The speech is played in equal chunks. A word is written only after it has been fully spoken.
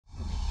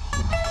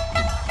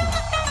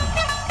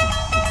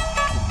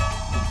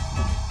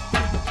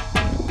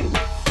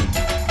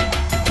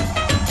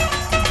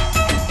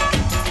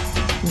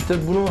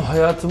İşte bunu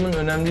hayatımın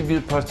önemli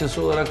bir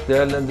parçası olarak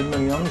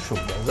değerlendirmem yanlış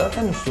olur.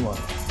 Zaten Müslüman.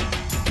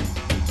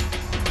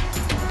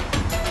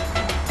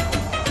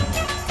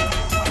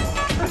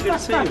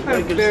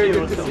 Very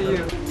good to see you.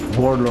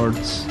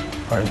 Warlords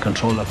are in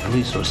control of the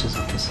resources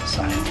of the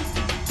society.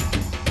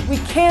 We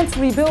can't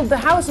rebuild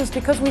the houses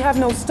because we have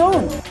no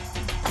stone.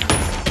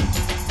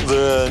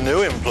 The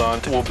new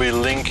implant will be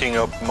linking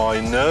up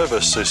my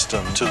nervous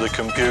system to the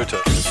computer.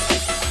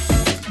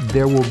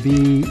 There will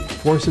be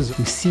forces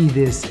who see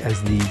this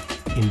as the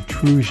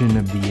intrusion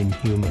of the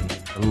inhuman,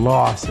 the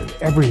loss of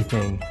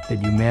everything that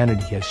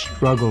humanity has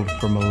struggled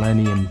for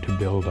millennium to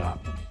build up.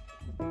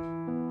 I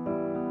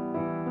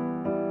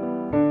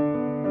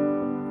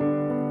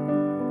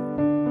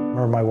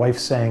remember my wife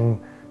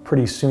saying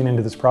pretty soon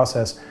into this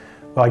process,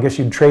 well, I guess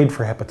you'd trade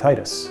for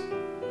hepatitis.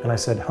 And I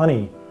said,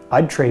 honey,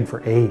 I'd trade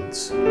for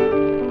AIDS.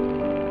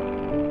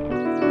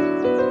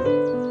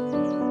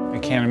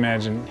 I can't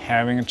imagine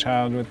having a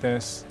child with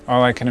this.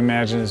 All I can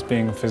imagine is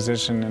being a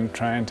physician and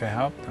trying to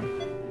help them.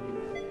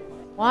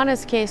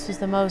 Juana's case was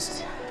the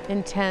most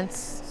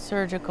intense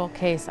surgical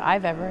case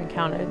I've ever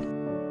encountered.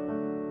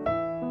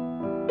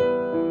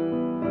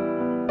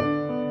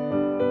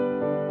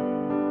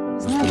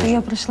 Знаєте,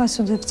 я прийшла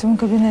сюди, в цьому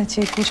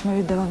кабінеті, і Кучма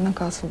віддавав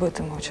наказ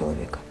вбити мого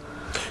чоловіка.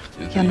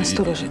 Я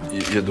насторожена.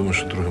 Я думаю,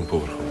 що другим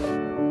поверхом.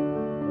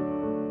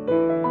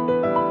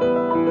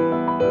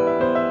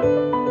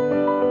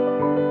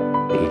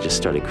 He just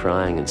started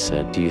crying and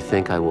said, "Do you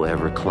think I will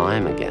ever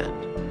climb again?"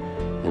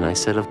 And I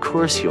said, "Of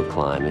course you'll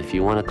climb. If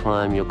you want to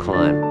climb, you'll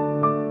climb."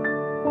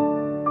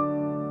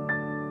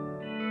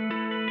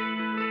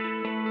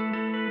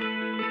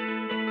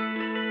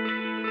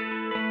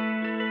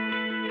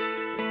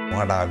文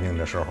化大革命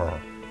的时候，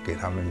给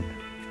他们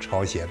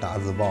抄写大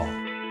字报，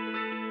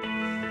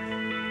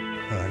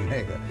那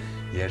个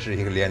也是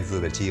一个练字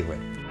的机会。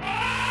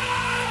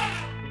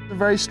 A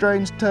very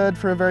strange turd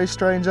for a very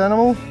strange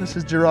animal. This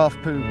is giraffe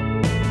poo.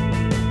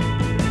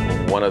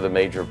 One of the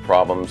major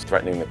problems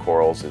threatening the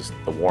corals is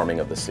the warming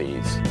of the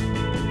seas.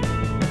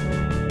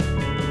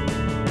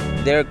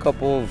 They're a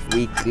couple of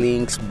weak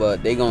links,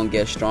 but they're gonna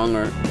get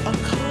stronger.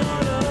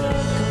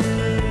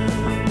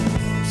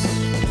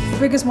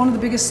 Is one of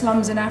the biggest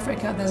slums in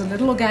Africa. There's a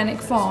little organic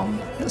farm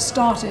that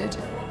started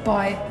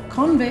by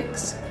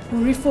convicts who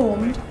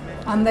reformed,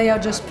 and they are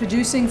just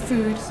producing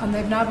food, and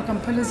they've now become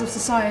pillars of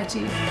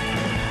society.